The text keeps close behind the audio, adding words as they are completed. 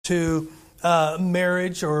to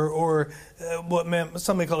marriage or what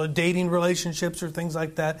some may call it dating relationships or things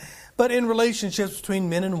like that. But in relationships between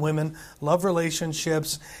men and women, love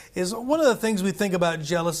relationships is one of the things we think about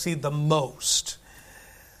jealousy the most.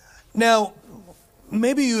 Now,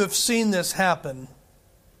 maybe you have seen this happen.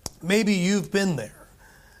 Maybe you've been there.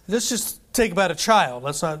 Let's just take about a child.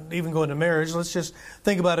 Let's not even go into marriage. Let's just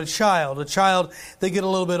think about a child. A child, they get a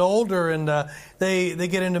little bit older and they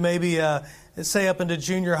get into maybe, say up into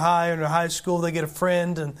junior high or high school, they get a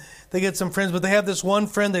friend and they get some friends, but they have this one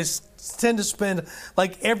friend they tend to spend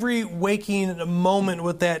like every waking moment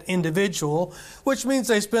with that individual, which means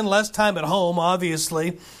they spend less time at home,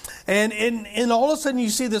 obviously. And all of a sudden you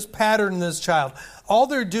see this pattern in this child. All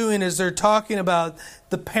they're doing is they're talking about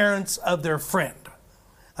the parents of their friend.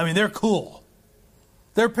 I mean, they're cool.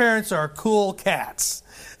 Their parents are cool cats.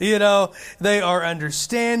 You know, they are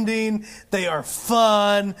understanding. They are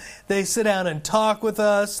fun. They sit down and talk with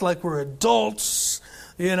us like we're adults.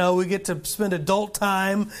 You know, we get to spend adult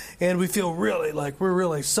time and we feel really like we're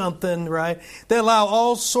really something, right? They allow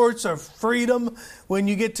all sorts of freedom when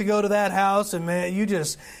you get to go to that house, and man, you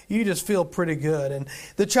just feel pretty good. And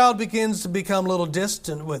the child begins to become a little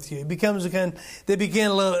distant with you. They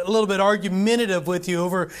begin a little bit argumentative with you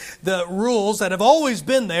over the rules that have always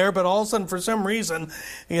been there, but all of a sudden for some reason,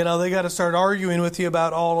 you know, they got to start arguing with you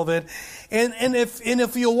about all of it. And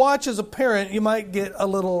if you watch as a parent, you might get a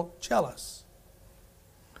little jealous.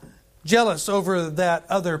 Jealous over that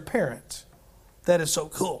other parent. That is so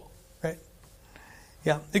cool, right?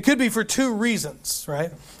 Yeah, it could be for two reasons,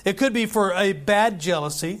 right? It could be for a bad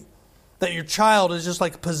jealousy, that your child is just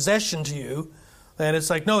like a possession to you, and it's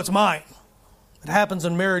like, no, it's mine. It happens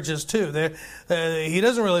in marriages too. He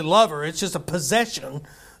doesn't really love her. It's just a possession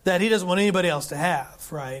that he doesn't want anybody else to have,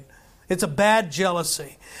 right? It's a bad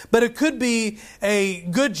jealousy. But it could be a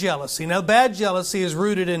good jealousy. Now, bad jealousy is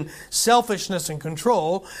rooted in selfishness and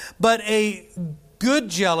control, but a good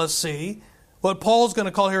jealousy, what Paul's going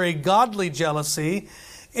to call here a godly jealousy,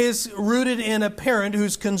 is rooted in a parent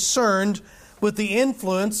who's concerned with the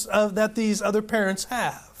influence that these other parents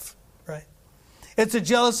have. It's a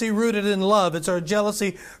jealousy rooted in love. It's a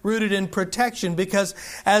jealousy rooted in protection, because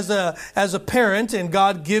as a parent, and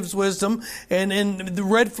God gives wisdom, and the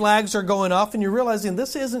red flags are going off, and you're realizing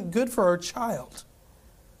this isn't good for our child,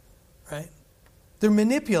 right? They're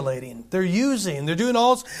manipulating, they're using, they're doing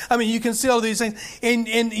all. I mean, you can see all these things, and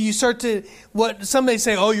you start to what some may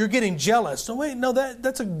say. Oh, you're getting jealous. No, wait, no,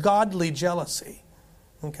 that's a godly jealousy.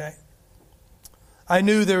 Okay, I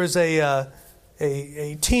knew there was a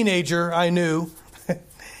teenager I knew.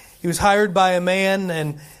 He was hired by a man,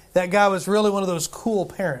 and that guy was really one of those cool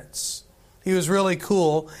parents. He was really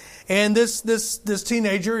cool. And this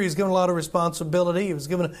teenager, he was given a lot of responsibility. He was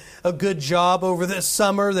given a good job over this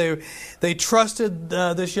summer. They trusted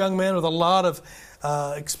this young man with a lot of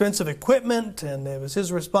expensive equipment, and it was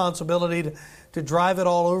his responsibility to drive it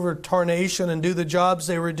all over Tarnation and do the jobs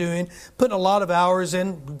they were doing, putting a lot of hours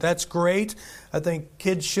in. That's great. I think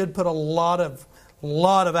kids should put a lot of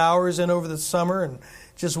hours in over the summer and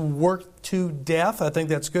just work to death. I think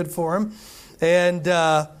that's good for them. And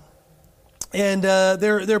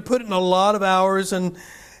they're putting a lot of hours, and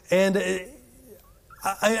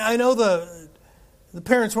I know the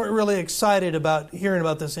parents weren't really excited about hearing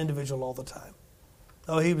about this individual all the time.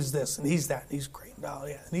 Oh, he was this and he's that and he's great. Oh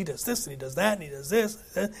yeah, and he does this and he does that and he does this,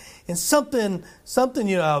 and something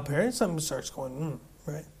you know how parents, something starts going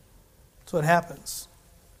right. That's what happens.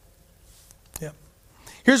 Yeah.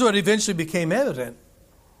 Here's what eventually became evident.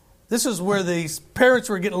 This is where the parents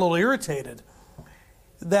were getting a little irritated.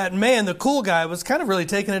 That man, the cool guy, was kind of really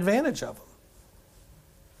taking advantage of them.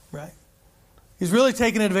 Right? He's really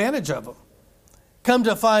taking advantage of them. Come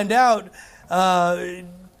to find out,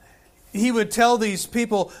 he would tell these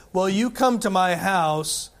people, well, you come to my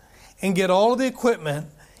house and get all of the equipment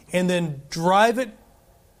and then drive it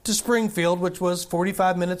to Springfield, which was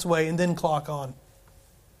 45 minutes away, and then clock on.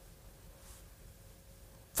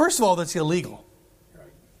 First of all, that's illegal.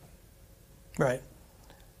 Right.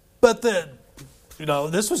 But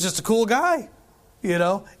this was just a cool guy, you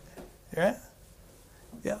know. Yeah.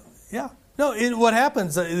 Yeah. Yeah. No, what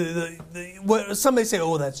happens, somebody say,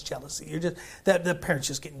 oh, that's jealousy. You're just, the parent's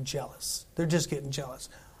just getting jealous. They're just getting jealous.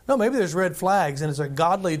 No, maybe there's red flags, and it's a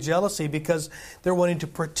godly jealousy because they're wanting to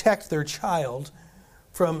protect their child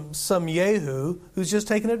from some yahoo who's just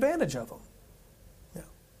taking advantage of them. Yeah.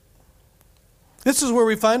 This is where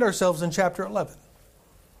we find ourselves in chapter 11.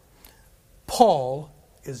 Paul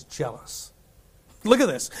is jealous. Look at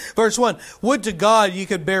this. Verse 1. Would to God you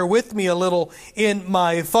could bear with me a little in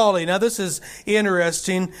my folly. Now this is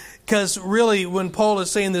interesting because really when Paul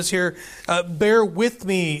is saying this here, bear with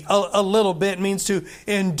me a little bit means to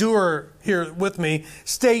endure here with me.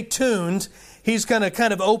 Stay tuned. He's going to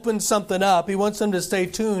kind of open something up. He wants them to stay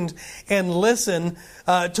tuned and listen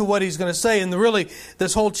to what he's going to say. And really,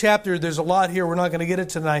 this whole chapter, there's a lot here. We're not going to get it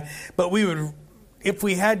tonight. But we would, if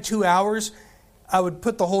we had 2 hours, I would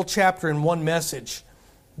put the whole chapter in one message,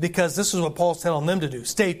 because this is what Paul's telling them to do.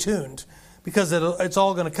 Stay tuned, because it's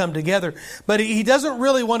all going to come together. But he doesn't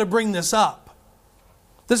really want to bring this up.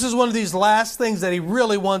 This is one of these last things that he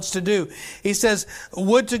really wants to do. He says,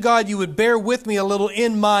 would to God you would bear with me a little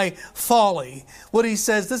in my folly. What he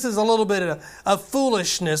says, this is a little bit of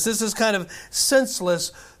foolishness. This is kind of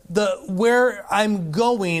senseless, where I'm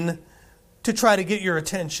going to try to get your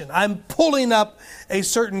attention. I'm pulling a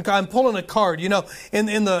card. You know, in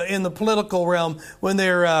the political realm, when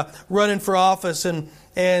they're running for office, I've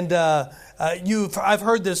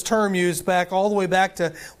heard this term used all the way back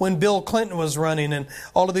to when Bill Clinton was running and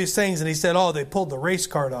all of these things, and he said, "Oh, they pulled the race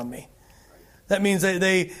card on me." That means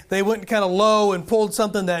they went kind of low and pulled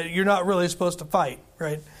something that you're not really supposed to fight,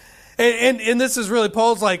 right? And this is really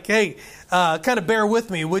Paul's like, hey, kind of bear with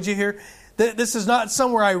me, would you here? This is not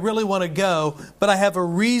somewhere I really want to go, but I have a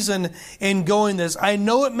reason in going this. I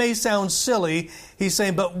know it may sound silly, he's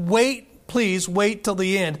saying, but wait, please wait till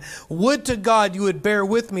the end. Would to God you would bear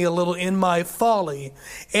with me a little in my folly,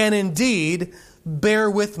 and indeed bear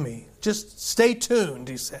with me. Just stay tuned,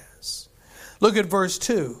 he says. Look at verse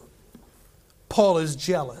 2. Paul is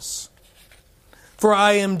jealous. For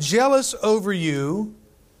I am jealous over you.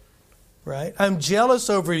 Right? I'm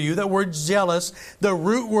jealous over you. That word jealous, the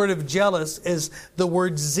root word of jealous is the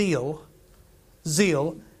word zeal.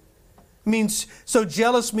 Zeal means, so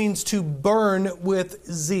jealous means to burn with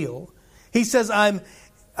zeal. He says, I'm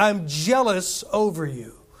jealous over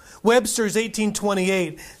you. Webster's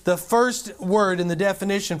 1828, the first word in the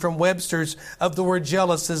definition from Webster's of the word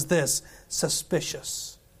jealous is this: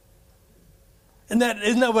 suspicious. Isn't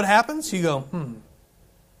that what happens? You go,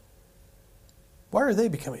 why are they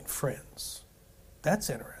becoming friends? That's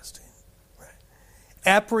interesting. Right?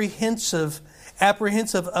 Apprehensive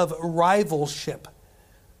of rivalship.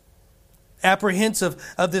 Apprehensive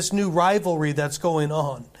of this new rivalry that's going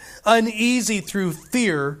on. Uneasy through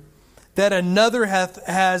fear that another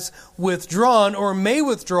has withdrawn or may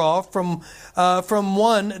withdraw from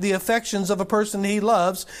one the affections of a person he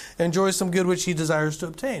loves, enjoys some good which he desires to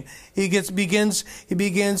obtain. He begins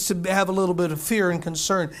to have a little bit of fear and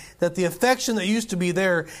concern that the affection that used to be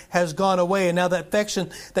there has gone away, and now that affection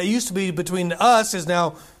that used to be between us is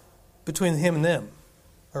now between him and them,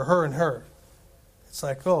 or her and her. It's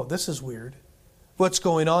like, oh, this is weird. What's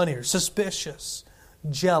going on here? Suspicious,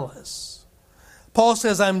 jealous. Paul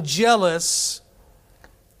says, I'm jealous,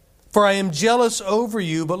 for I am jealous over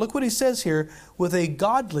you. But look what he says here, with a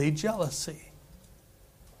godly jealousy.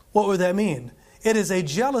 What would that mean? It is a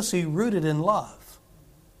jealousy rooted in love.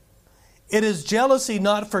 It is jealousy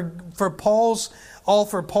not for Paul's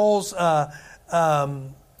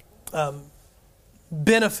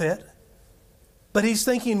benefit, but he's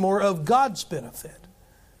thinking more of God's benefit,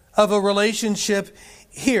 of a relationship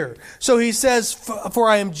here. So he says, for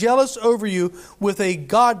I am jealous over you with a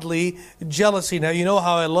godly jealousy. Now, you know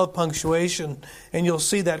how I love punctuation, and you'll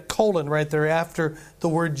see that colon right there after the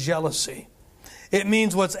word jealousy. It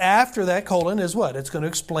means what's after that colon is what? It's going to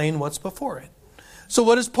explain what's before it. So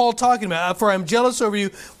what is Paul talking about? For I am jealous over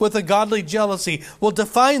you with a godly jealousy. Well,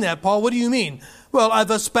 define that, Paul. What do you mean? Well,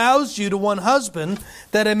 I've espoused you to one husband,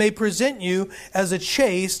 that I may present you as a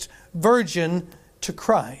chaste virgin to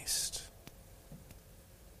Christ.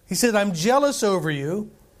 He said, I'm jealous over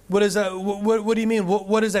you. What is that? What do you mean?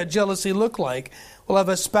 What does that jealousy look like? Well, I've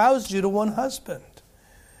espoused you to one husband.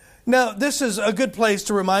 Now, this is a good place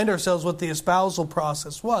to remind ourselves what the espousal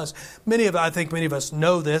process was. I think many of us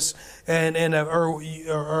know this and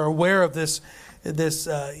are aware of this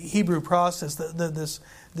Hebrew process,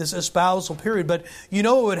 this espousal period. But you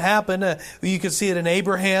know what would happen? You can see it in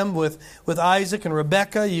Abraham with Isaac and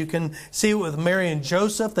Rebekah. You can see it with Mary and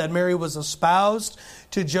Joseph, that Mary was espoused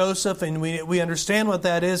to Joseph, and we understand what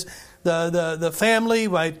that is. The family,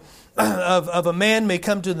 right, of a man may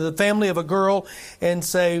come to the family of a girl and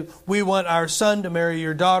say, we want our son to marry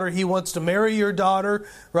your daughter. He wants to marry your daughter,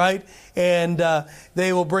 right? And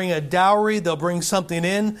they will bring a dowry. They'll bring something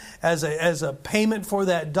in as a payment for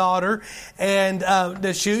that daughter. And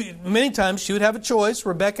many times she would have a choice.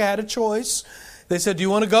 Rebecca had a choice. They said, do you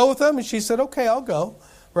want to go with them? And she said, okay, I'll go,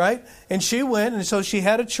 right? And she went, and so she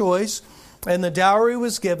had a choice. and the dowry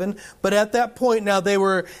was given. But at that point now they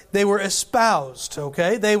were espoused,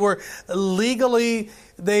 okay? They were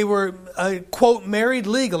quote, married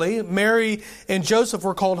legally. Mary and Joseph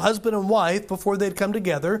were called husband and wife before they'd come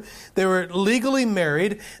together. They were legally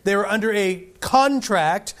married. They were under a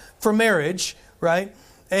contract for marriage, right?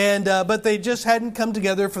 And but they just hadn't come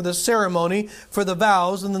together for the ceremony, for the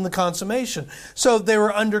vows, and then the consummation. So they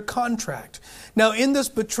were under contract. Now, in this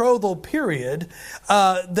betrothal period,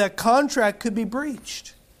 that contract could be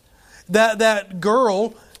breached. That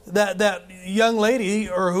girl, that young lady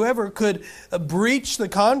or whoever could breach the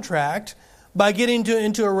contract by getting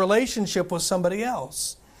into a relationship with somebody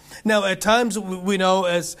else. Now, at times we know,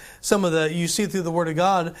 as you see through the Word of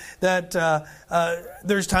God, that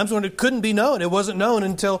there's times when it couldn't be known. It wasn't known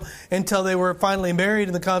until they were finally married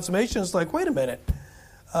in the consummation. It's like, wait a minute,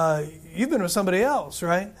 you've been with somebody else,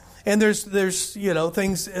 right? And there's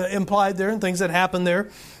things implied there and things that happen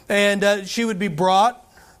there. And she would be brought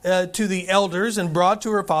to the elders and brought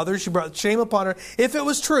to her father. She brought shame upon her. If it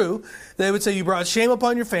was true, they would say, you brought shame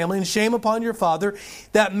upon your family and shame upon your father.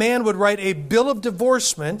 That man would write a bill of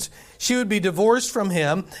divorcement. She would be divorced from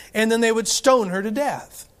him, and then they would stone her to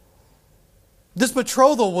death. This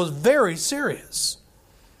betrothal was very serious.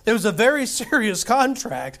 It was a very serious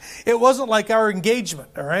contract. It wasn't like our engagement,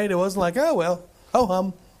 all right? It wasn't like, oh, well,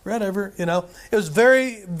 ho-hum, whatever, It was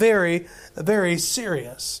very, very, very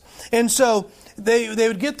serious. And so they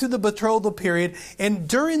would get through the betrothal period, and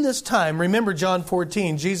during this time, remember John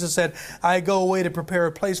 14, Jesus said, I go away to prepare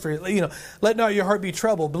a place for you. Let not your heart be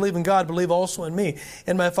troubled. Believe in God, believe also in me.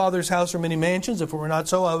 In my Father's house are many mansions. If it were not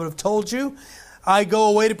so, I would have told you. I go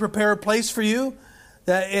away to prepare a place for you.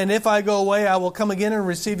 And if I go away, I will come again and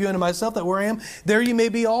receive you unto myself, that where I am, there you may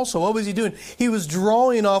be also. What was he doing? He was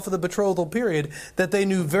drawing off of the betrothal period that they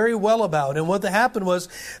knew very well about. And what happened was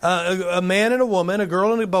a man and a woman, a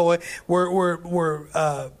girl and a boy,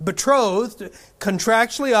 were betrothed,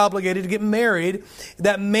 contractually obligated to get married.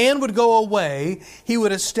 That man would go away. He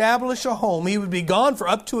would establish a home. He would be gone for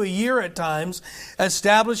up to a year at times,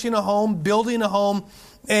 establishing a home, building a home.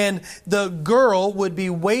 And the girl would be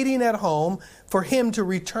waiting at home for him to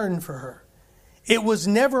return for her. It was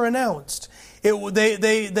never announced.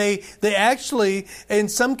 They actually, in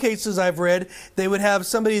some cases I've read, they would have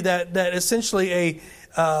somebody that essentially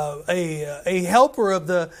a helper of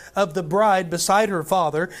the bride beside her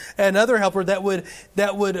father, another helper that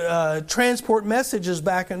would transport messages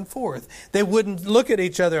back and forth. They wouldn't look at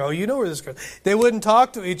each other. Oh, you know where this goes. They wouldn't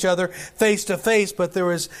talk to each other face to face, but there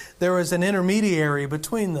was an intermediary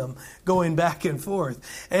between them going back and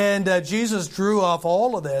forth. And Jesus drew off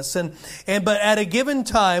all of this. But at a given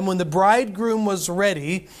time, when the bridegroom was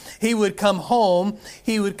ready, he would come home.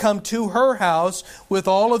 He would come to her house with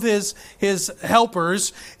all of his helpers.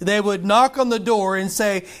 They would knock on the door and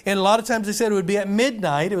say, and a lot of times they said it would be at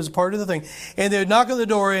midnight. It was part of the thing. And they would knock on the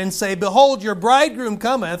door and say, behold, your bridegroom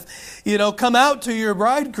cometh. Come out to your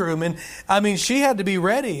bridegroom. And I mean, she had to be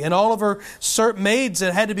ready. And all of her maids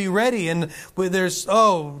had to be ready. And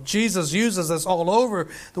Jesus uses this all over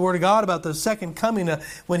the Word of God about the second coming,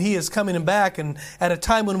 when He is coming back, and at a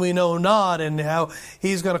time when we know not, and how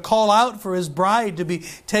He's going to call out for His bride to be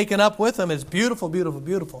taken up with Him. It's beautiful, beautiful,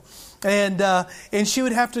 beautiful. And she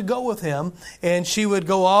would have to go with him, and she would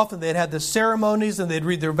go off, and they'd have the ceremonies, and they'd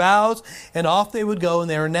read their vows, and off they would go, and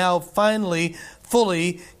they are now finally,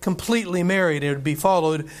 fully, completely married. It would be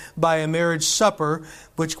followed by a marriage supper,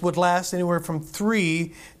 which would last anywhere from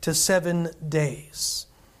 3 to 7 days.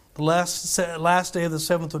 The last day of the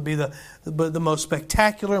seventh would be the most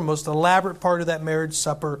spectacular, most elaborate part of that marriage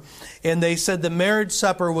supper. And they said the marriage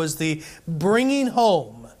supper was the bringing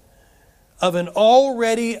home of an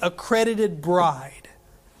already accredited bride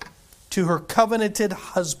to her covenanted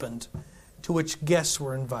husband, to which guests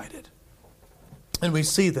were invited. And we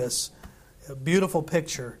see this, a beautiful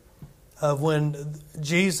picture of when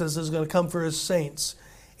Jesus is going to come for His saints,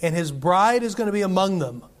 and His bride is going to be among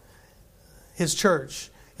them, His church.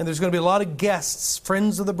 And there's going to be a lot of guests,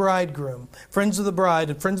 friends of the bridegroom, friends of the bride,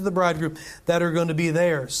 and friends of the bridegroom that are going to be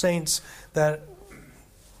there. Saints that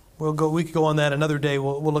we could go on that another day.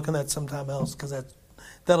 We'll look at that sometime else, because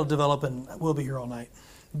that'll develop, and we'll be here all night.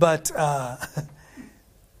 But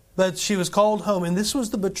she was called home, and this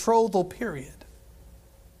was the betrothal period.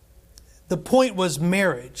 The point was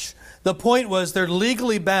marriage. The point was they're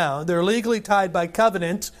legally bound. They're legally tied by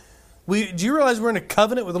covenant. Do you realize we're in a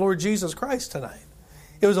covenant with the Lord Jesus Christ tonight?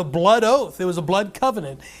 It was a blood oath. It was a blood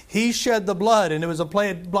covenant. He shed the blood, and it was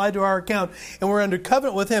applied to our account. And we're under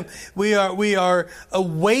covenant with Him. We are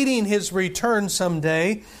awaiting His return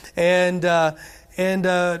someday, and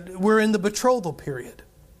we're in the betrothal period.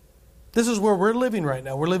 This is where we're living right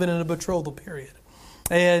now. We're living in a betrothal period.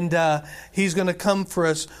 And He's going to come for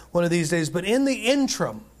us one of these days. But in the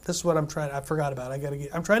interim, this is what I forgot about.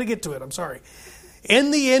 I'm trying to get to it. I'm sorry.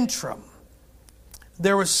 In the interim,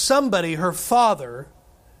 there was somebody, her father,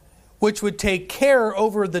 which would take care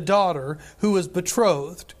over the daughter who was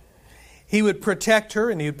betrothed. He would protect her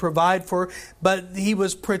and he would provide for her, but he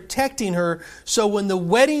was protecting her so when the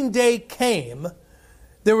wedding day came,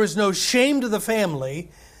 there was no shame to the family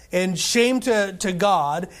and shame to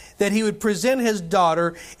God that he would present his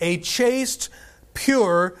daughter a chaste,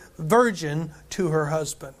 pure virgin to her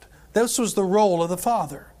husband. This was the role of the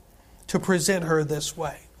father, to present her this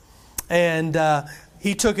way. And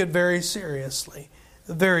he took it very seriously.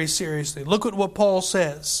 Very seriously. Look at what Paul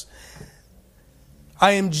says.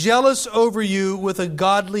 I am jealous over you with a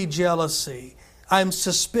godly jealousy. I'm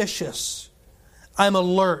suspicious. I'm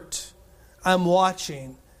alert. I'm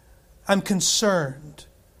watching. I'm concerned.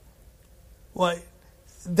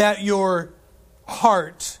 That your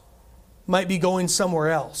heart might be going somewhere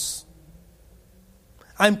else.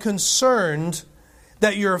 I'm concerned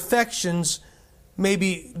that your affections may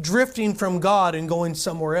be drifting from God and going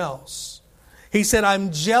somewhere else. He said,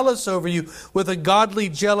 I'm jealous over you with a godly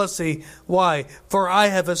jealousy. Why? For I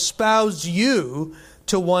have espoused you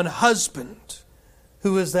to one husband.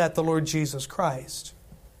 Who is that? The Lord Jesus Christ.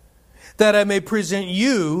 That I may present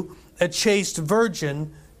you a chaste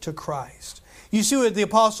virgin to Christ. You see what the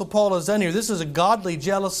Apostle Paul has done here. This is a godly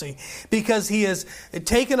jealousy because he has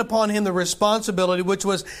taken upon him the responsibility, which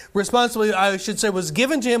was responsibility, I should say, was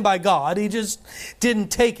given to him by God. He just didn't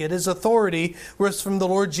take it. His authority was from the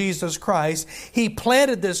Lord Jesus Christ. He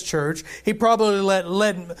planted this church. He probably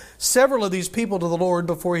led several of these people to the Lord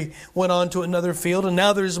before he went on to another field, and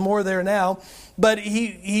now there's more there now. But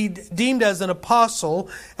he deemed as an apostle,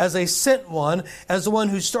 as a sent one, as the one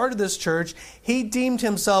who started this church, he deemed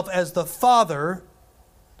himself as the father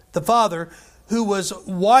who was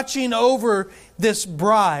watching over this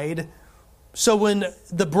bride. So when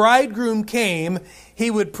the bridegroom came, he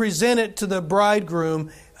would present it to the bridegroom,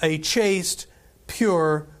 a chaste,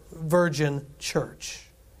 pure, virgin church.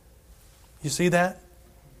 You see that?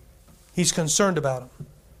 He's concerned about them.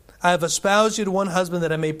 I have espoused you to one husband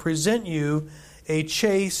that I may present you a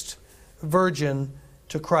chaste virgin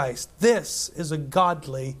to Christ. This is a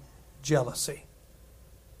godly jealousy.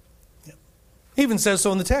 Yeah. He even says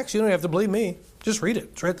so in the text. You don't have to believe me. Just read it.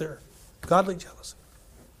 It's right there. Godly jealousy.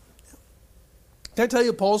 Yeah. Can I tell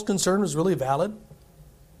you Paul's concern was really valid?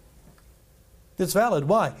 It's valid.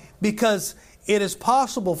 Why? Because it is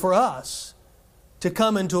possible for us to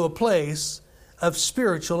come into a place of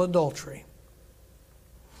spiritual adultery.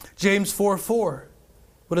 James 4:4.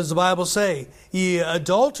 What does the Bible say? Ye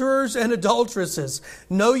adulterers and adulteresses,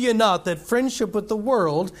 know ye not that friendship with the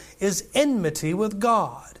world is enmity with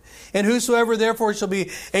God? And whosoever therefore shall be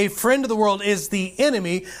a friend of the world is the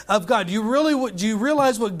enemy of God. Do you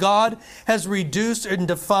realize what God has reduced and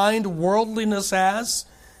defined worldliness as?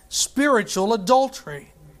 Spiritual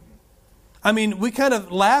adultery. I mean, we kind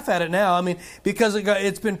of laugh at it now. I mean, because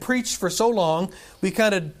it's been preached for so long, we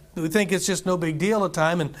think it's just no big deal at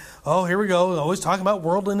time. And, oh, here we go. Always talking about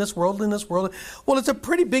worldliness. Well, it's a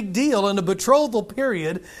pretty big deal in a betrothal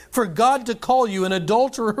period for God to call you an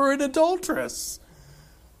adulterer or an adulteress.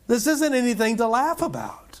 This isn't anything to laugh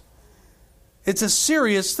about. It's a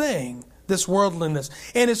serious thing, this worldliness.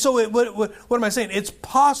 And what am I saying? It's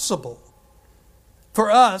possible for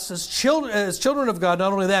us as children of God,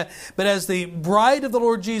 not only that, but as the bride of the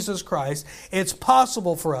Lord Jesus Christ, it's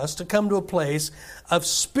possible for us to come to a place of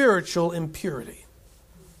spiritual impurity.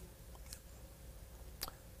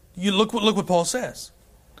 You look what Paul says.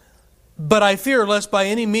 But I fear lest by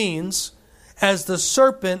any means, as the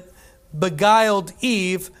serpent beguiled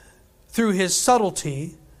Eve through his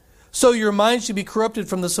subtlety, so your mind should be corrupted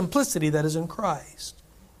from the simplicity that is in Christ.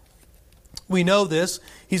 We know this.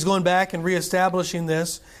 He's going back and reestablishing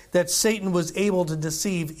this, that Satan was able to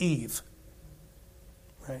deceive Eve.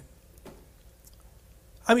 Right?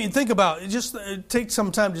 I mean, think about it. Just take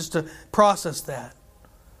some time just to process that.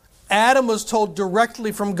 Adam was told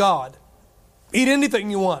directly from God, eat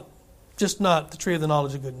anything you want, just not the tree of the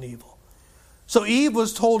knowledge of good and evil. So Eve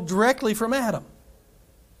was told directly from Adam.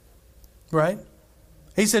 Right?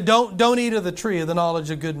 He said, don't eat of the tree of the knowledge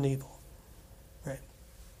of good and evil.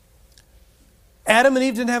 Adam and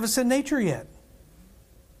Eve didn't have a sin nature yet.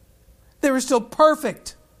 They were still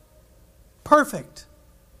perfect. Perfect.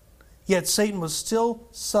 Yet Satan was still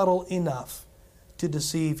subtle enough to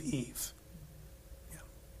deceive Eve. Yeah.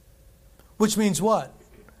 Which means what?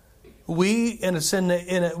 We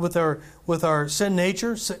with our sin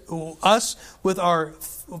nature, us with our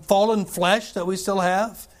fallen flesh that we still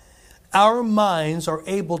have, Our minds are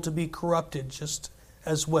able to be corrupted just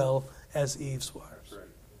as well as Eve's was.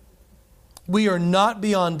 We are not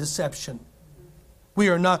beyond deception. We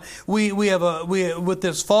are not. We with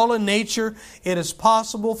this fallen nature, it is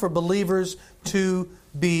possible for believers to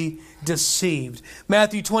be deceived.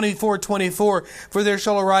 Matthew 24:24, for there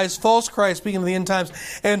shall arise false Christs, speaking of the end times,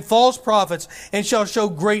 and false prophets, and shall show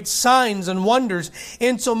great signs and wonders,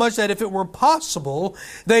 insomuch that if it were possible,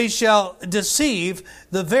 they shall deceive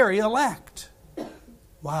the very elect.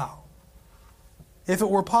 Wow. If it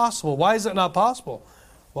were possible. Why is it not possible?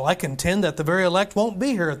 Well, I contend that the very elect won't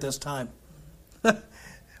be here at this time.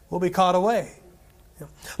 We'll be caught away.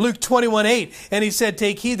 Luke 21:8, and he said,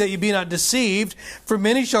 take heed that ye be not deceived, for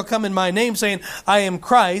many shall come in my name, saying, I am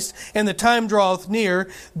Christ, and the time draweth near.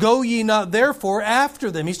 Go ye not therefore after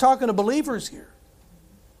them. He's talking to believers here.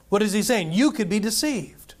 What is he saying? You could be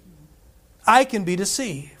deceived. I can be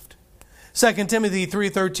deceived. 2 Timothy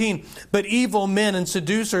 3:13, but evil men and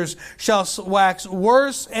seducers shall wax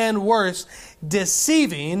worse and worse,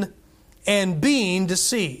 deceiving and being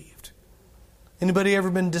deceived. Anybody ever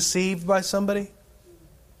been deceived by somebody?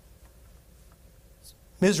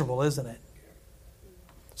 Miserable, isn't it?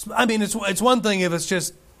 I mean, it's one thing if it's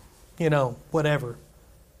just, whatever.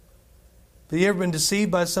 Have you ever been deceived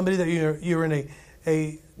by somebody that you're in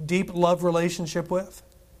a deep love relationship with?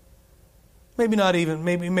 Maybe not even.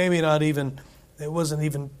 It wasn't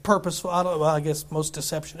even purposeful. I guess most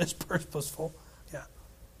deception is purposeful. Yeah.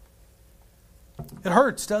 It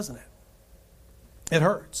hurts, doesn't it? It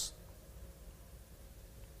hurts.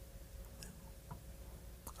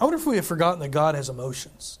 I wonder if we have forgotten that God has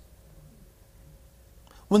emotions.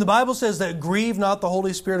 When the Bible says that grieve not the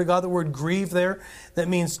Holy Spirit of God, the word grieve there, that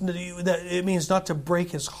it means not to break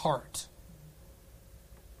His heart.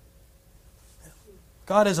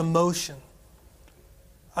 God has emotion.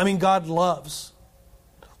 I mean, God loves.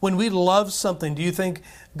 When we love something, do you think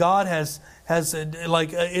God is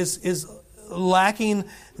lacking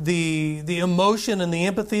the emotion and the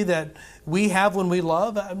empathy that we have when we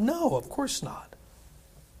love? No, of course not.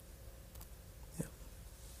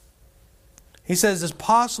 He says it's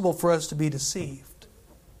possible for us to be deceived.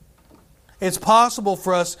 It's possible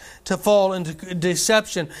for us to fall into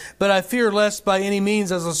deception. But I fear lest by any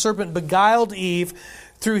means, as the serpent beguiled Eve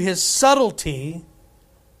through his subtlety,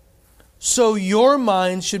 so your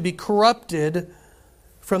mind should be corrupted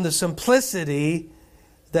from the simplicity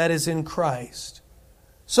that is in Christ.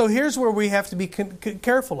 So here's where we have to be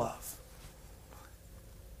careful of.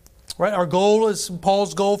 Right? Our goal is,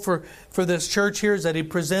 Paul's goal for this church here is that he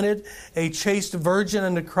presented a chaste virgin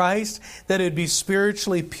unto Christ, that it would be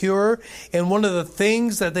spiritually pure. And one of the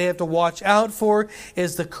things that they have to watch out for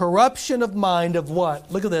is the corruption of mind of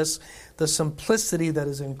what? Look at this. The simplicity that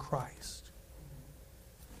is in Christ.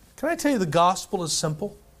 Can I tell you the gospel is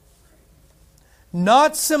simple?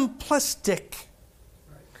 Not simplistic.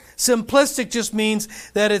 Simplistic just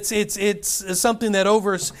means that it's something that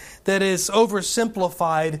is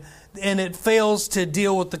oversimplified, and it fails to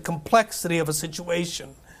deal with the complexity of a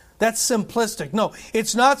situation. That's simplistic. No,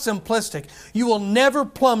 it's not simplistic. You will never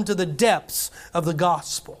plumb to the depths of the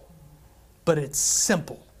gospel. But it's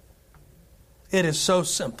simple. It is so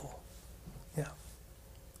simple. Yeah.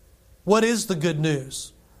 What is the good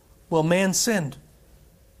news? Well, man sinned.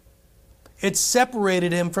 It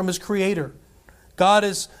separated him from his Creator. God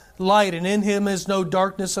is light, and in Him is no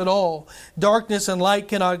darkness at all. Darkness and light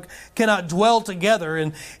cannot dwell together.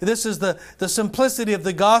 And this is the simplicity of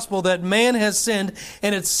the gospel, that man has sinned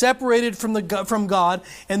and it's separated from God,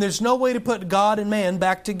 and there's no way to put God and man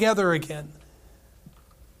back together again.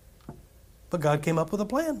 But God came up with a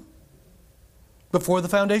plan before the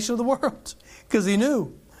foundation of the world, because He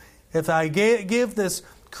knew, if I give this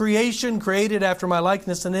creation created after my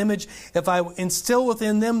likeness and image, if I instill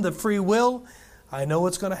within them the free will, I know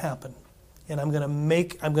what's going to happen, and I'm going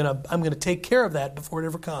to take care of that before it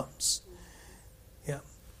ever comes. Yeah.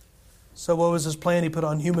 So what was His plan? He put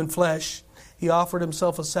on human flesh. He offered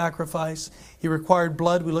Himself a sacrifice. He required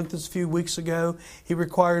blood. We looked at this a few weeks ago. He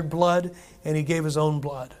required blood, and He gave His own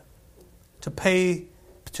blood to pay,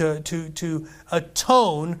 to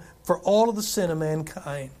atone for all of the sin of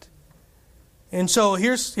mankind. And so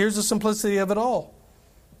here's the simplicity of it all.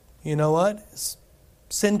 You know what?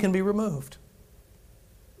 Sin can be removed.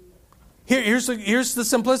 Here's the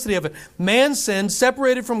simplicity of it. Man sinned,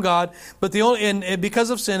 separated from God, but because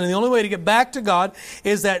of sin, and the only way to get back to God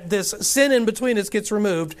is that this sin in between us gets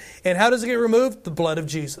removed. And how does it get removed? The blood of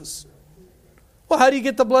Jesus. Well, how do you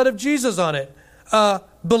get the blood of Jesus on it?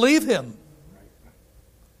 Believe Him.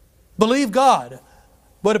 Believe God.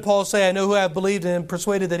 What did Paul say? I know who I have believed and am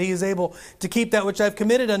persuaded that He is able to keep that which I have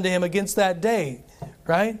committed unto Him against that day.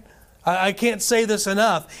 Right? I can't say this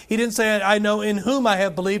enough. He didn't say, I know in whom I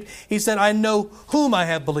have believed. He said, I know whom I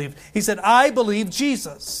have believed. He said, I believe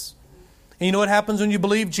Jesus. And you know what happens when you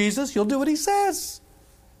believe Jesus? You'll do what He says.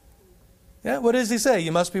 Yeah, what does He say?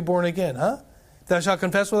 You must be born again, huh? Thou shalt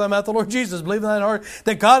confess with thy mouth the Lord Jesus, believe in thine heart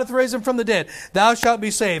that God hath raised Him from the dead. Thou shalt be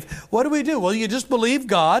saved. What do? Well, you just believe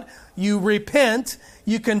God, you repent,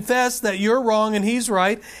 you confess that you're wrong and He's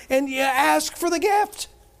right, and you ask for the gift.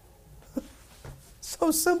 So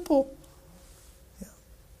simple. Yeah.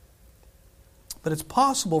 But it's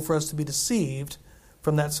possible for us to be deceived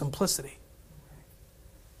from that simplicity.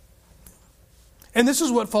 And this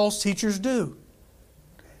is what false teachers do.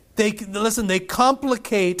 They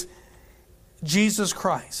complicate Jesus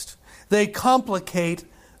Christ. They complicate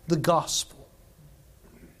the gospel.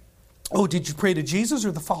 Oh, did you pray to Jesus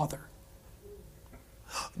or the Father?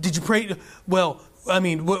 Did you pray? Well, I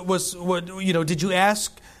mean, did you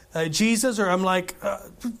ask Jesus? Or I'm like,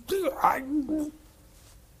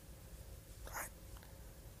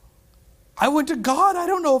 I went to God. I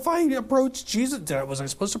don't know if I approached Jesus. Was I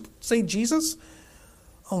supposed to say Jesus?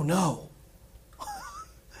 Oh, no.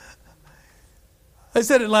 I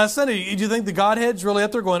said it last Sunday. Do you think the Godhead's really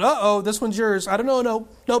up there going, uh-oh, this one's yours? I don't know.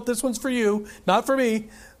 Nope, this one's for you, not for me.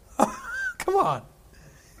 Come on.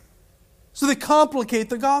 So they complicate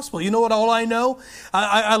the gospel. You know what all I know?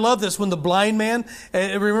 I love this when the blind man,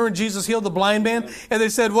 remember Jesus healed the blind man? And they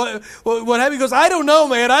said, what happened? He goes, I don't know,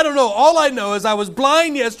 man. I don't know. All I know is I was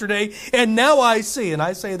blind yesterday and now I see. And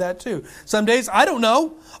I say that too. Some days, I don't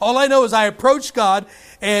know. All I know is I approached God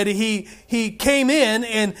and He came in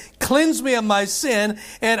and cleansed me of my sin.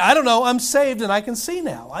 And I don't know, I'm saved and I can see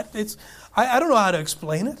now. I don't know how to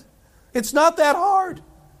explain it. It's not that hard.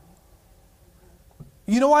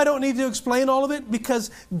 You know why I don't need to explain all of it?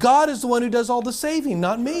 Because God is the one who does all the saving,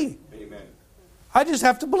 not me. Amen. I just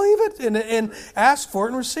have to believe it and ask for it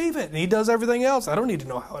and receive it. And He does everything else. I don't need to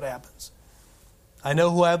know how it happens. I know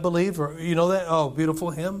who I believe. Or, you know that? Oh, beautiful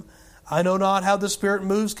hymn. I know not how the Spirit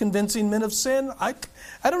moves, convincing men of sin. I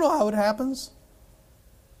don't know how it happens.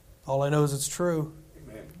 All I know is it's true.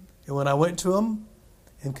 Amen. And when I went to Him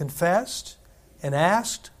and confessed and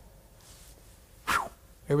asked,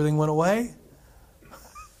 everything went away.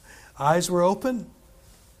 Eyes were open.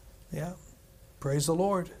 Yeah. Praise the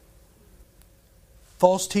Lord.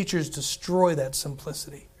 False teachers destroy that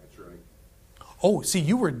simplicity. That's right. Oh, see,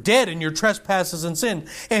 you were dead in your trespasses and sin.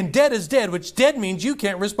 And dead is dead, which dead means you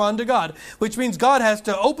can't respond to God. Which means God has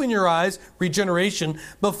to open your eyes, regeneration,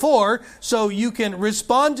 before so you can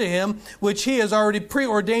respond to Him, which He has already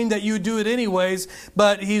preordained that you do it anyways,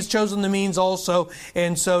 but He's chosen the means also.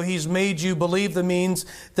 And so He's made you believe the means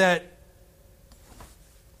that...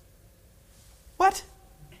 What?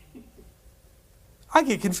 I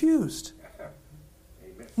get confused.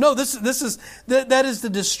 No, that is the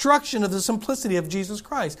destruction of the simplicity of Jesus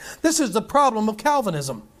Christ. This is the problem of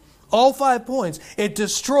Calvinism. All 5 points. It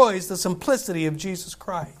destroys the simplicity of Jesus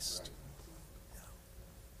Christ.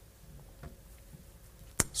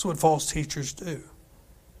 That's what false teachers do.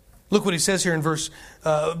 Look what he says here in verse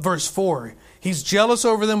 4. He's jealous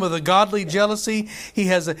over them with a godly jealousy.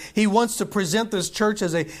 He wants to present this church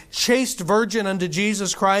as a chaste virgin unto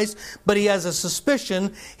Jesus Christ, but he has a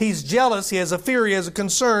suspicion. He's jealous. He has a fear. He has a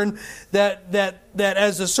concern that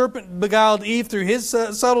as the serpent beguiled Eve through his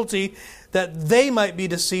subtlety, that they might be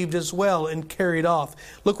deceived as well and carried off.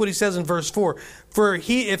 Look what he says in verse 4. For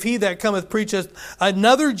if he that cometh preacheth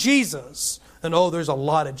another Jesus, and oh, there's a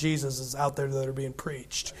lot of Jesuses out there that are being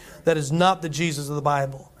preached. That is not the Jesus of the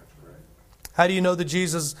Bible. How do you know the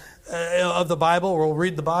Jesus of the Bible? Well,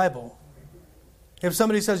 read the Bible. If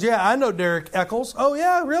somebody says, yeah, I know Derek Eccles. Oh,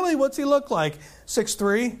 yeah, really? What's he look like?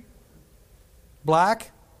 6'3"?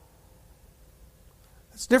 Black?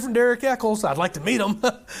 It's different Derek Eccles. I'd like to meet him.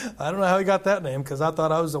 I don't know how he got that name because I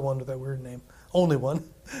thought I was the one with that weird name. Only one.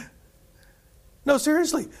 No,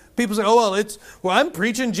 seriously. People say, I'm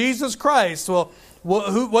preaching Jesus Christ. Well,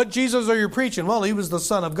 what Jesus are you preaching? Well, He was the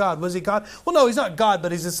Son of God. Was He God? Well, no, He's not God,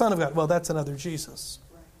 but He's the Son of God. Well, that's another Jesus.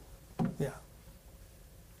 Yeah.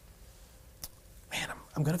 Man,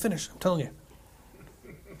 I'm going to finish. I'm telling you.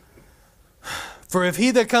 For if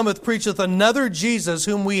he that cometh preacheth another Jesus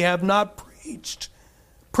whom we have not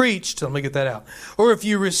preached, let me get that out. Or if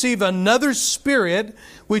you receive another spirit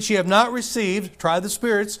which ye have not received, try the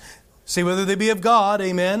spirits, see whether they be of God,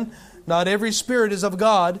 amen. Not every spirit is of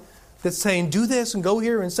God that's saying, do this and go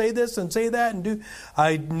here and say this and say that and do.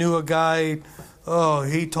 I knew a guy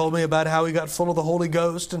he told me about how he got full of the Holy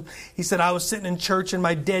Ghost. And he said, I was sitting in church, in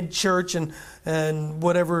my dead church, and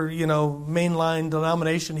whatever, mainline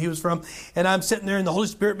denomination he was from. And I'm sitting there, and the Holy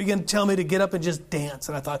Spirit began to tell me to get up and just dance.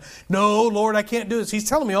 And I thought, no, Lord, I can't do this. He's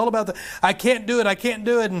telling me all about I can't do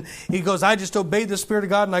it. And he goes, I just obeyed the Spirit of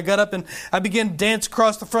God. And I got up and I began to dance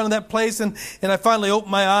across the front of that place. And I finally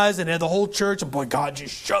opened my eyes and had the whole church. And boy, God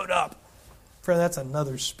just showed up. Friend, that's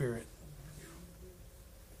another spirit.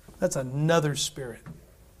 That's another spirit.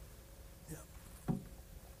 Yeah.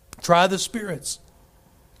 Try the spirits.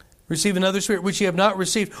 Receive another spirit which ye have not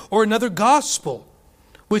received, or another gospel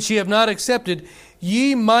which ye have not accepted.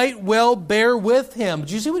 Ye might well bear with him.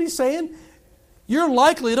 Do you see what he's saying? You're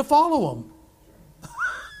likely to follow him.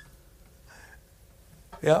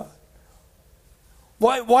 Yeah.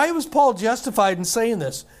 Why was Paul justified in saying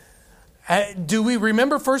this? Do we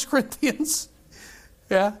remember 1 Corinthians?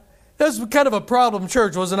 Yeah. That's kind of a problem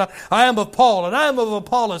church, wasn't it? I am of Paul and I am of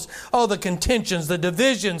Apollos. Oh, the contentions, the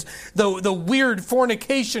divisions, the weird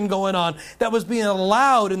fornication going on that was being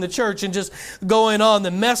allowed in the church and just going on. The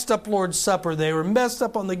messed up Lord's Supper. They were messed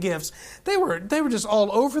up on the gifts. They were just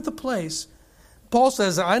all over the place. Paul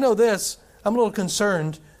says, I know this. I'm a little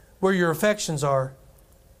concerned where your affections are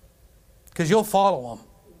because you'll follow them.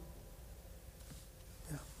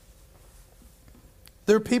 Yeah.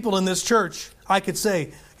 There are people in this church, I could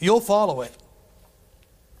say, you'll follow it.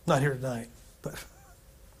 Not here tonight, but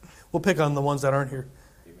we'll pick on the ones that aren't here.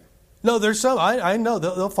 Amen. No, there's some. I know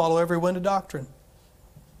they'll follow every wind of doctrine.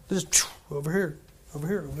 Just over here.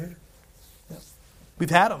 Yeah. We've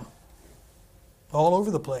had them all over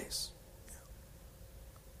the place. Yeah.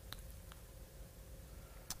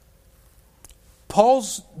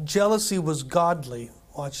 Paul's jealousy was godly.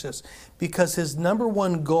 Watch this, because his number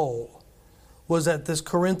one goal was that this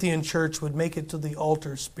Corinthian church would make it to the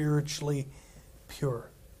altar spiritually pure.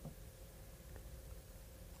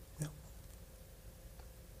 Yeah.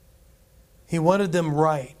 He wanted them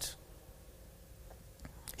right.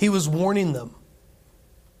 He was warning them.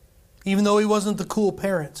 Even though he wasn't the cool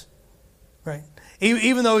parent. Right?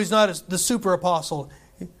 Even though he's not the super apostle.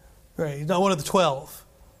 Right? He's not one of the 12.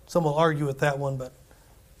 Some will argue with that one, but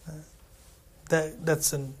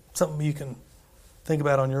that's something you can think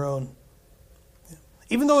about on your own.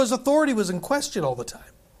 Even though his authority was in question all the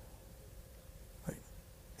time. Right?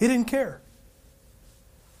 He didn't care.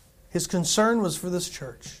 His concern was for this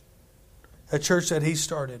church. A church that he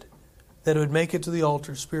started. That it would make it to the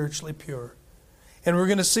altar spiritually pure. And we're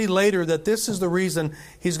going to see later that this is the reason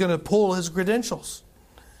he's going to pull his credentials.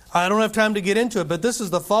 I don't have time to get into it, but this is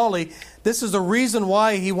the folly. This is the reason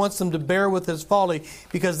why he wants them to bear with his folly,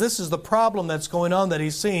 because this is the problem that's going on that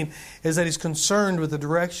he's seen, is that he's concerned with the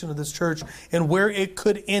direction of this church and where it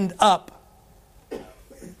could end up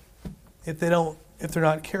if they're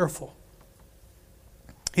not careful.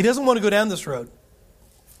 He doesn't want to go down this road.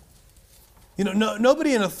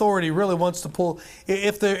 Nobody in authority really wants to pull.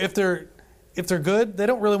 If they're good, they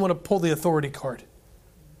don't really want to pull the authority card.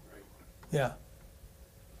 Yeah.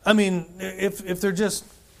 I mean, if they're just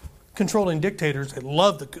controlling dictators, they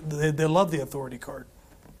love the authority card,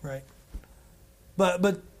 right?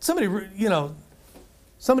 But somebody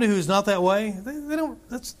who's not that way, they don't.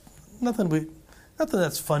 That's nothing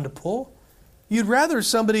that's fun to pull. You'd rather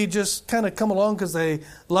somebody just kind of come along because they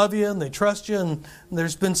love you and they trust you and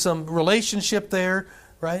there's been some relationship there,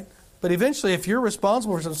 right? But eventually, if you're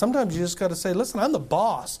responsible for something, sometimes you just got to say, listen, I'm the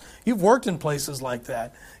boss. You've worked in places like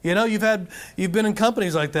that. You've been in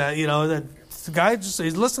companies like that, that the guy just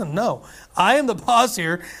says, listen, no, I am the boss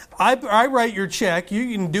here. I write your check.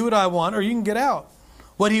 You can do what I want or you can get out.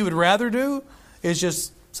 What he would rather do is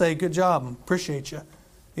just say, good job, appreciate you,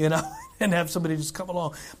 and have somebody just come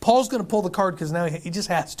along. Paul's going to pull the card because now he just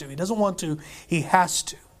has to. He doesn't want to. He has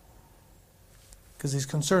to. Because he's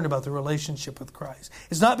concerned about the relationship with Christ.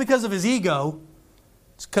 It's not because of his ego.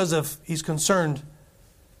 It's because he's concerned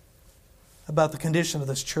about the condition of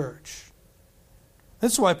this church.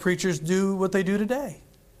 This is why preachers do what they do today.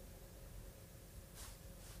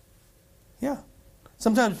 Yeah.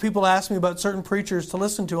 Sometimes people ask me about certain preachers to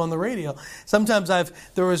listen to on the radio. Sometimes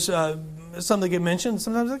there was some that get mentioned.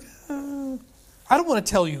 Sometimes I don't want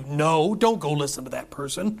to tell you, no, don't go listen to that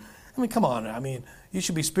person. I mean, come on. I mean, you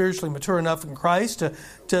should be spiritually mature enough in Christ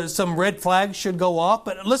to some red flags should go off.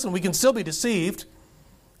 But listen, we can still be deceived.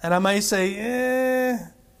 And I may say,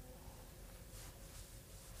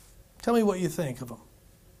 tell me what you think of them.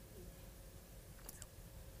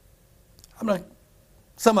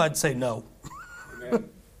 Some I'd say no.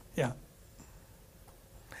 Yeah.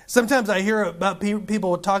 Sometimes I hear about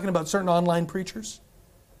people talking about certain online preachers.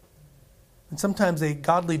 And sometimes a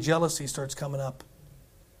godly jealousy starts coming up.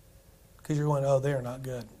 because you're going, oh, they're not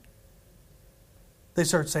good. They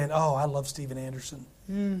start saying, oh, I love Steven Anderson.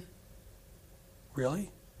 Really?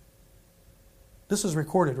 This is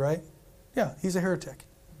recorded, right? Yeah, he's a heretic.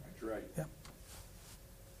 That's right. Yeah.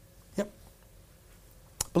 Yep.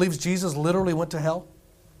 Believes Jesus literally went to hell.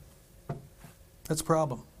 That's a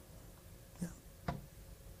problem. Yeah.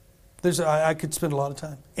 I could spend a lot of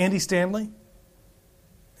time. Andy Stanley.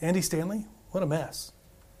 Andy Stanley? What a mess.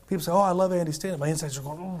 People say, oh, I love Andy Stanley. My insides are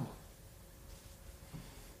going, oh.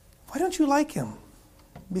 Why don't you like him?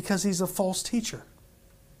 Because he's a false teacher.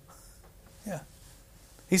 Yeah.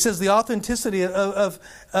 He says the authenticity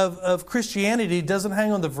of Christianity doesn't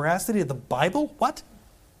hang on the veracity of the Bible. What?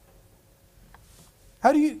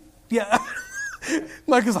 How do you... Yeah.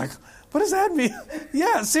 Mike is like, what does that mean?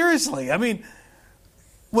 Yeah, seriously. I mean,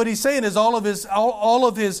 what he's saying is all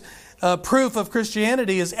of his proof of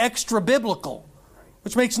Christianity is extra biblical,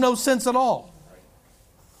 which makes no sense at all.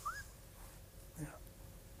 Yeah.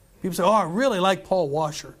 People say, oh, I really like Paul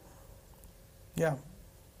Washer. Yeah.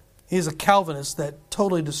 He's a Calvinist that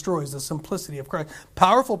totally destroys the simplicity of Christ.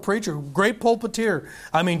 Powerful preacher, great pulpiteer.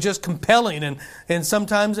 I mean, just compelling. And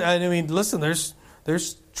sometimes, I mean, listen,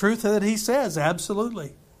 there's truth that he says,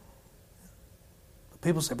 absolutely. But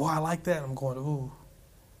people say, boy, I like that. I'm going, ooh.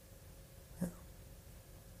 Yeah.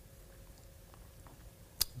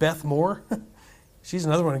 Beth Moore, she's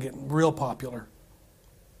another one getting real popular.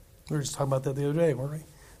 We were just talking about that the other day, weren't we?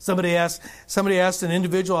 Somebody asked an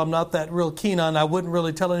individual I'm not that real keen on. I wouldn't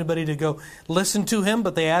really tell anybody to go listen to him,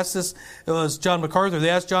 but they asked this. It was John MacArthur. They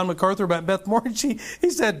asked John MacArthur about Beth Moore, and he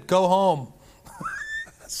said, go home.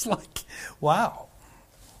 It's like, wow.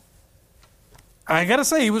 I got to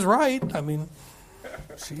say, he was right. I mean,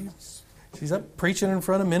 she's up preaching in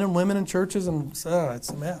front of men and women in churches, and it's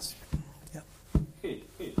a mess. Yeah.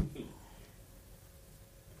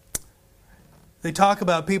 They talk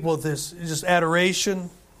about people with this just adoration.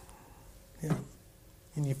 Yeah.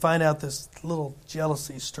 And you find out this little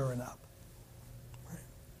jealousy stirring up. Right?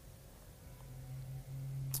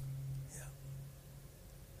 Yeah.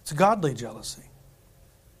 It's a godly jealousy.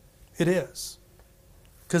 It is.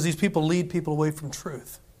 Because these people lead people away from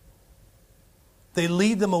truth. They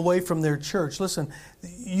lead them away from their church. Listen,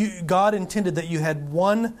 God intended that you had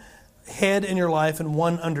one head in your life and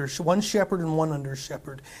one shepherd and one under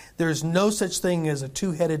shepherd. There is no such thing as a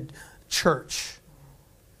two-headed church.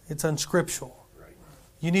 It's unscriptural. Right.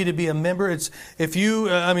 You need to be a member.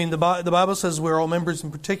 The Bible says we're all members.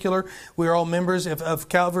 In particular, we're all members of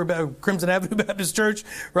Calvary Crimson Avenue Baptist Church.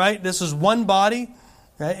 Right. This is one body.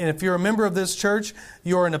 Right. And if you're a member of this church,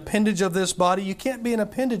 you're an appendage of this body. You can't be an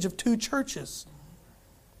appendage of two churches.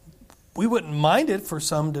 We wouldn't mind it for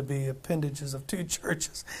some to be appendages of two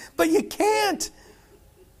churches, but you can't.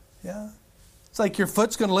 Yeah. It's like your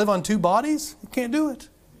foot's going to live on two bodies. You can't do it.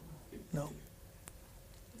 No.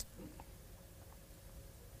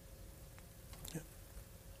 Yeah.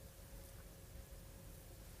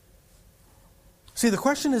 See, the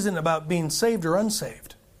question isn't about being saved or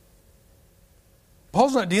unsaved.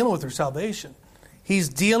 Paul's not dealing with their salvation. He's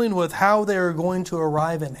dealing with how they're going to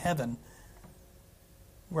arrive in heaven.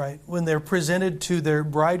 Right, when they're presented to their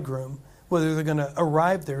bridegroom, whether they're going to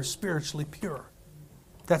arrive there spiritually pure.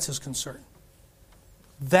 That's his concern.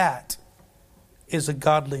 That is a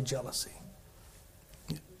godly jealousy.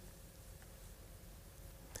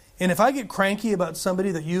 And if I get cranky about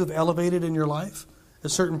somebody that you have elevated in your life, a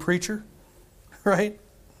certain preacher, right?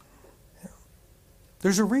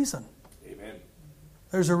 There's a reason. Amen.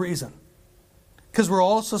 There's a reason. Because we're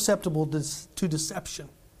all susceptible to deception.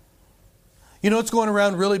 You know what's going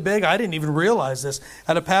around really big? I didn't even realize this.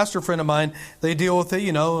 I had a pastor friend of mine, they deal with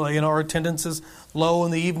it, our attendance is low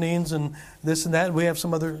in the evenings and this and that. And we have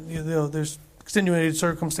some other, there's extenuated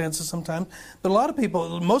circumstances sometimes. But a lot of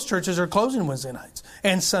people, most churches are closing Wednesday nights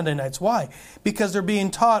and Sunday nights. Why? Because they're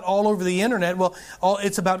being taught all over the internet. Well,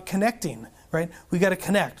 it's about connecting, right? We got to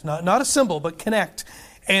connect, not assemble, but connect.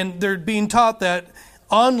 And they're being taught that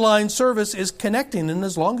online service is connecting. And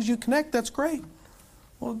as long as you connect, that's great.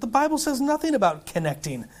 Well, the Bible says nothing about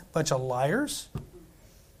connecting. Bunch of liars.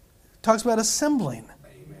 It talks about assembling.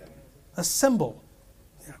 Amen. Assemble.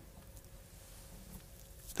 Yeah.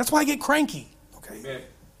 That's why I get cranky. Okay. Amen.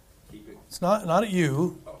 Keep it. It's not at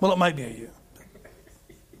you. Well, it might be at you.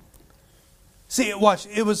 See, watch.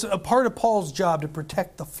 It was a part of Paul's job to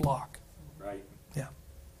protect the flock. Right. Yeah.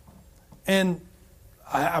 And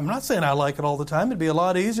I'm not saying I like it all the time. It'd be a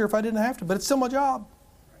lot easier if I didn't have to, but it's still my job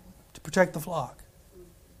to protect the flock.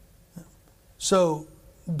 So,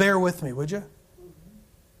 bear with me, would you?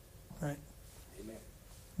 Right?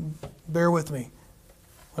 Amen. Bear with me.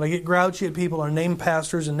 When I get grouchy at people, our name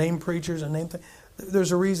pastors and name preachers and name things,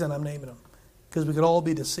 There's a reason I'm naming them, because we could all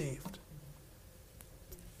be deceived.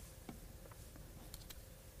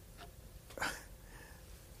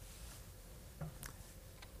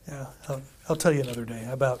 Yeah, I'll tell you another day.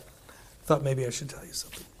 Thought maybe I should tell you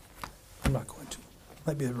something. I'm not going to.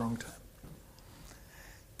 Might be the wrong time.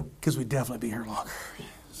 Because we'd definitely be here longer.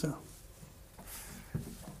 So,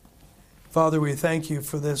 Father, we thank you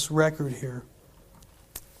for this record here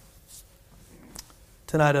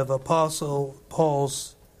tonight of Apostle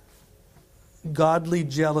Paul's godly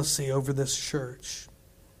jealousy over this church.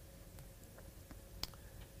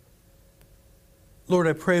 Lord,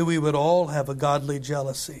 I pray we would all have a godly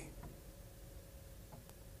jealousy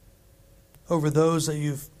over those that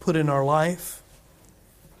you've put in our life,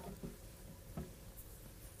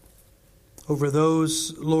 over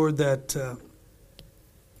those, Lord, that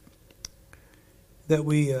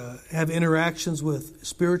we have interactions with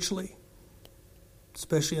spiritually,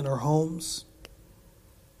 especially in our homes.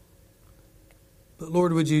 But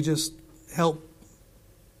Lord, would you just help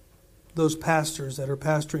those pastors that are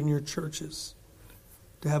pastoring your churches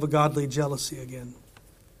to have a godly jealousy again,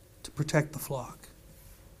 to protect the flock.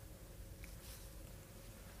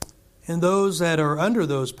 And those that are under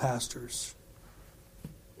those pastors,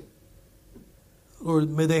 Lord,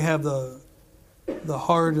 may they have the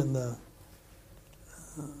heart and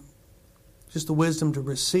just the wisdom to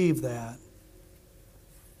receive that,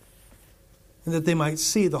 and that they might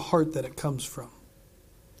see the heart that it comes from.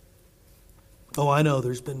 Oh, I know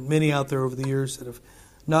there's been many out there over the years that have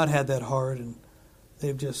not had that heart, and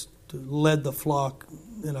they've just led the flock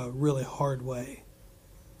in a really hard way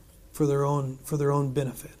for their own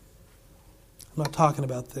benefit. I'm not talking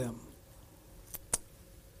about them.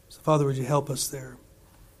 So, Father, would you help us there?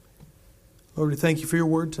 Lord, we thank you for your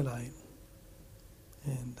word tonight.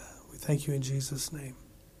 And we thank you in Jesus' name.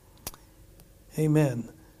 Amen.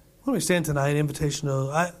 When we stand tonight, invitation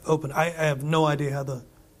open. I have no idea how the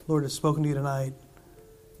Lord has spoken to you tonight,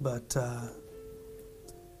 but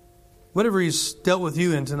whatever He's dealt with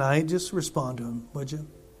you in tonight, just respond to Him, would you?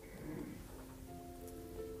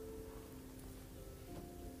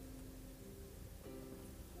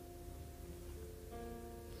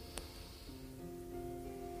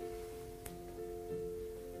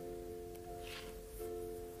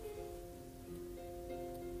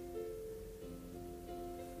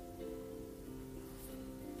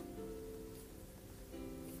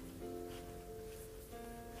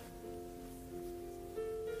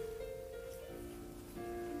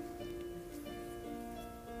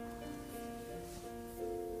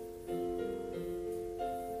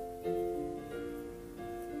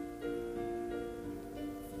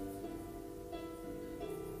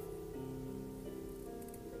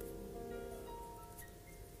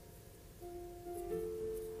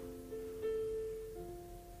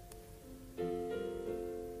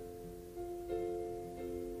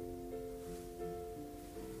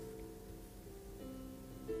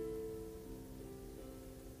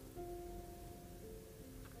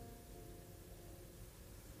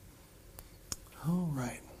 All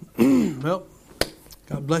right. Well,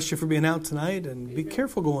 God bless you for being out tonight, and be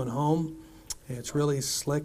careful going home. It's really slick.